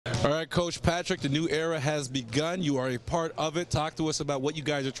All right, Coach Patrick, the new era has begun. You are a part of it. Talk to us about what you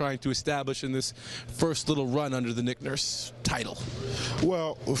guys are trying to establish in this first little run under the Nick Nurse title.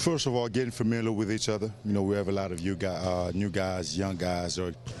 Well, first of all, getting familiar with each other. You know, we have a lot of new guys, young guys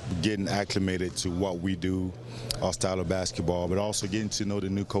are getting acclimated to what we do, our style of basketball, but also getting to know the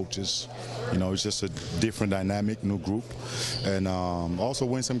new coaches. You know, it's just a different dynamic, new group, and also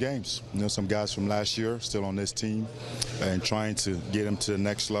win some games. You know, some guys from last year still on this team, and trying to get them to the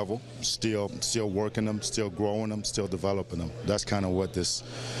next level. Still working them, still growing them, still developing them. That's kind of what this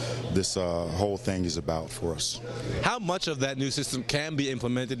whole thing is about for us. How much of that new system can be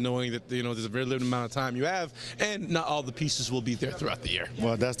implemented, knowing that there's a very limited amount of time you have, and not all the pieces will be there throughout the year?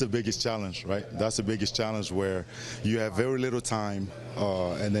 Well, that's the biggest challenge, right? That's the biggest challenge, where you have very little time,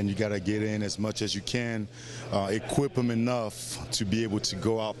 and then you got to get in as much as you can, equip them enough to be able to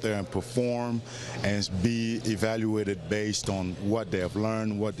go out there and perform and be evaluated based on what they have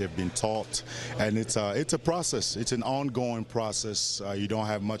learned, what they've been taught. And it's a process. It's an ongoing process. You don't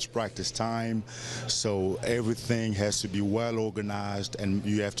have much practice time, so everything has to be well organized, and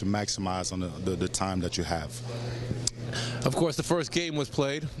you have to maximize on the time that you have. Of course, the first game was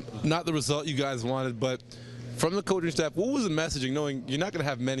played. Not the result you guys wanted, but from the coaching staff, what was the messaging, knowing you're not going to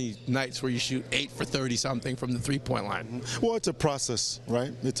have many nights where you shoot 8 for 30-something from the three-point line? Well, it's a process,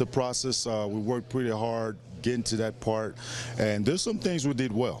 right? It's a process. We worked pretty hard getting to that part, and there's some things we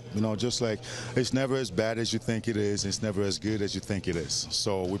did well. You know, just like it's never as bad as you think it is, it's never as good as you think it is.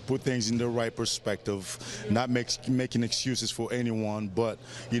 So we put things in the right perspective, not making excuses for anyone, but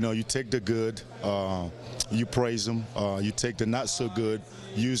you take the good, you praise them, you take the not so good,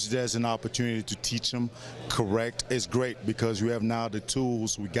 use it as an opportunity to teach them, correct. It's great because we have now the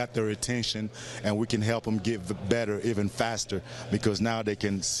tools, we got their attention, and we can help them get better even faster, because now they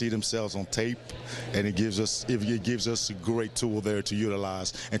can see themselves on tape, and it gives us a great tool there to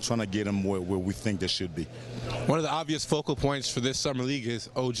utilize and trying to get them where we think they should be. One of the obvious focal points for this summer league is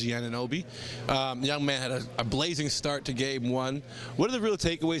OG Anunoby. The young man had a blazing start to game one. What are the real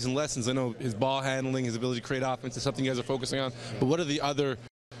takeaways and lessons? I know his ball handling, his ability to create offense is something you guys are focusing on, but what are the other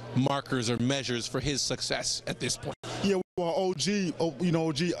markers or measures for his success at this point? Yeah, well, OG,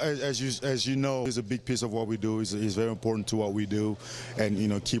 as you know, is a big piece of what we do. He's very important to what we do,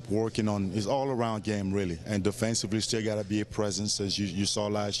 and keep working on his all-around game, really. And defensively, still got to be a presence, as you saw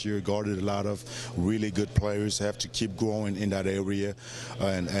last year. Guarded a lot of really good players. Have to keep growing in that area,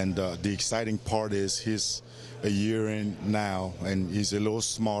 and the exciting part is he's a year in now, and he's a little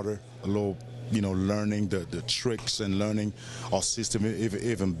smarter, a little learning the tricks and learning our system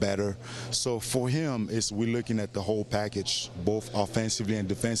even better. So for him, we're looking at the whole package, both offensively and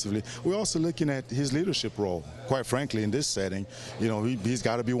defensively. We're also looking at his leadership role. Quite frankly, in this setting, he's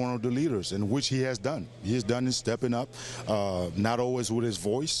got to be one of the leaders, and which he has done. He has done in stepping up, not always with his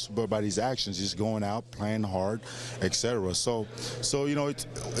voice, but by his actions. He's going out, playing hard, etc. So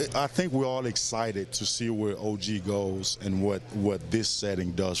I think we're all excited to see where OG goes and what this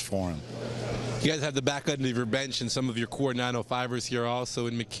setting does for him. You guys have the back end of your bench and some of your core 905ers here also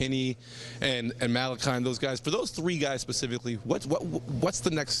in McKinney and Malachi and those guys. For those three guys specifically, what's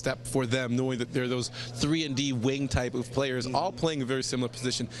the next step for them, knowing that they're those 3-and-D wing type of players, all playing a very similar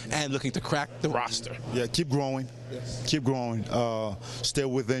position and looking to crack the roster? Yeah, keep growing. Yes. Keep growing. Stay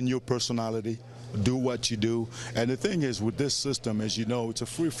within your personality. Do what you do. And the thing is, with this system, as you know, it's a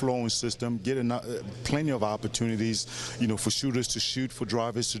free-flowing system, getting plenty of opportunities, for shooters to shoot, for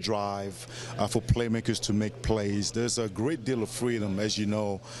drivers to drive, for playmakers to make plays. There's a great deal of freedom, as you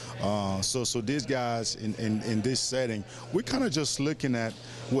know. So these guys in this setting, we're kind of just looking at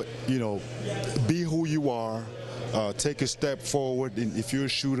what, be who you are, take a step forward. And if you're a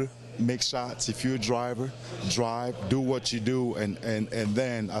shooter, make shots. If you're a driver, drive, do what you do, and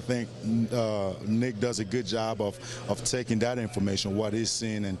then I think Nick does a good job of taking that information, what he's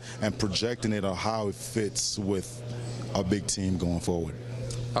seeing, and projecting it on how it fits with a big team going forward.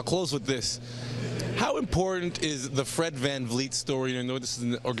 I'll close with this. How important is the Fred VanVleet story? I know this is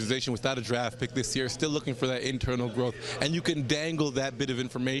an organization without a draft pick this year, still looking for that internal growth, and you can dangle that bit of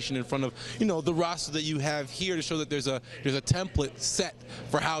information in front of the roster that you have here to show that there's a template set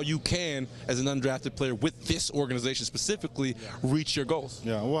for how you can, as an undrafted player with this organization specifically, reach your goals.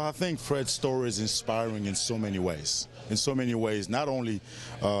 Yeah, well, I think Fred's story is inspiring in so many ways. Not only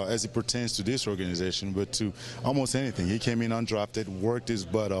as it pertains to this organization, but to almost anything. He came in undrafted, worked his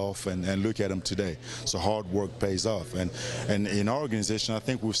butt off, and look at him today. So hard work pays off. And in our organization, I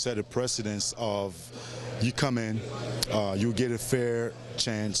think we've set a precedence of you come in, you get a fair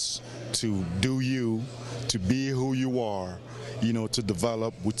chance to do you, to be who you are, you know, to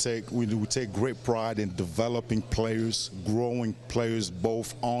develop. We take great pride in developing players, growing players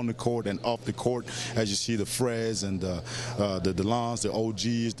both on the court and off the court. As you see, the Freds and the Delons, the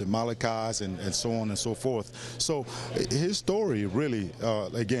OGs, the Malakis, and so on and so forth. So his story really,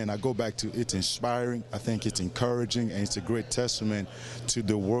 again, I go back to it's inspiring. I think it's encouraging, and it's a great testament to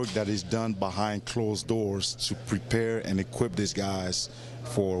the work that is done behind closed doors to prepare and equip these guys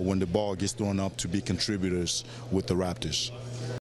for when the ball gets thrown up to be contributors with the Raptors.